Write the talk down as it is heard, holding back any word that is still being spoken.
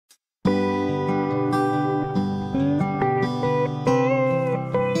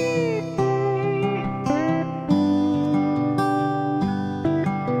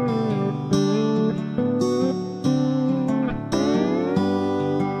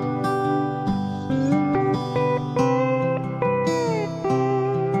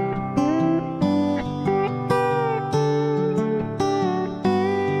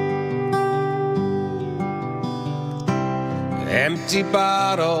empty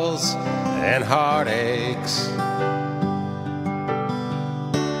bottles and heartaches,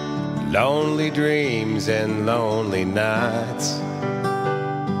 lonely dreams and lonely nights,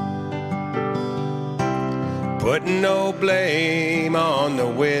 putting no blame on the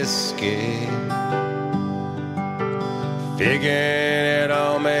whiskey, figuring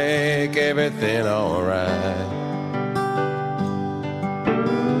it'll make everything alright.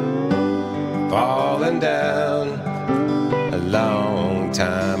 Falling down a long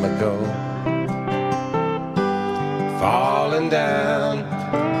time ago, falling down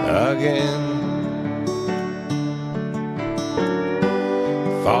again,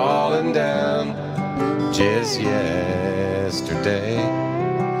 falling down just yesterday.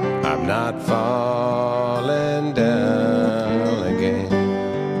 I'm not falling down again.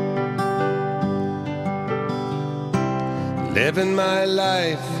 Living my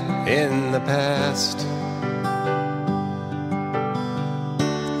life in the past,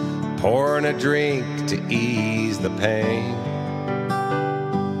 pouring a drink to ease the pain,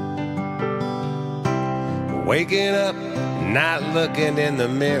 waking up, not looking in the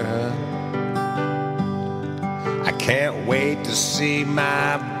mirror. I can't wait to see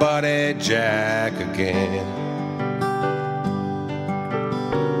my buddy Jack again.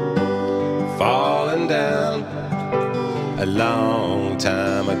 Falling down a long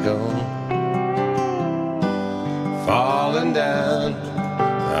time ago, falling down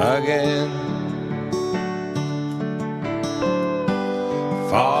again,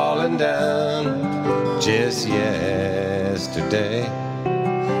 falling down just yesterday.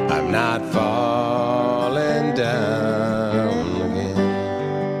 I'm not falling down again.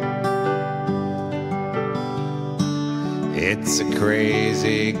 It's a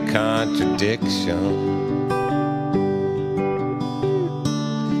crazy contradiction,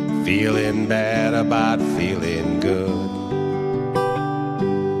 feeling bad about feeling good.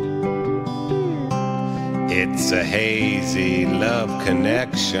 It's a hazy love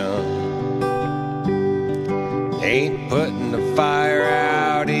connection, ain't putting the fire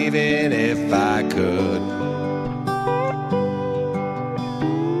out even if I could.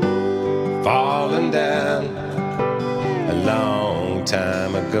 Falling down a long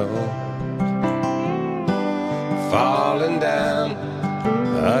time ago, falling down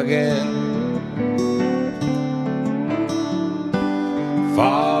again,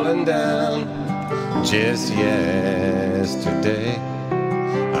 falling down just yesterday.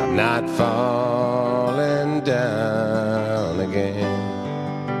 I'm not falling down again.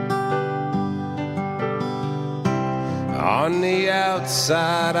 On the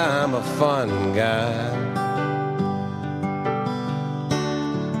outside I'm a fun guy,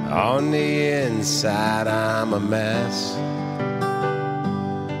 on the inside I'm a mess.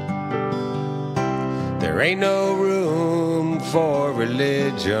 There ain't no room for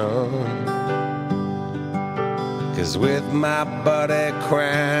religion, 'cause with my buddy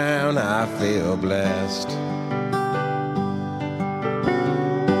Crown I feel blessed.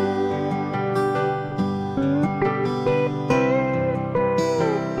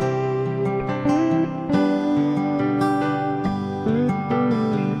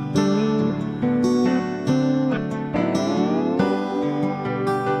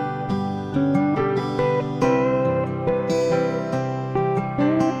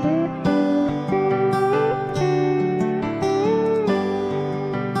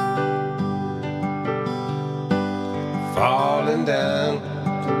 Falling down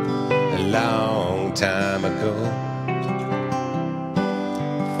a long time ago,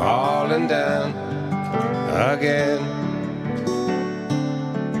 falling down again,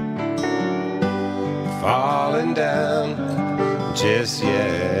 falling down just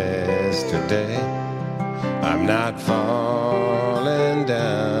yesterday. I'm not falling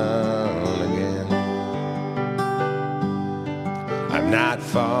down again. I'm not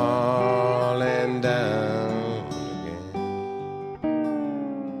falling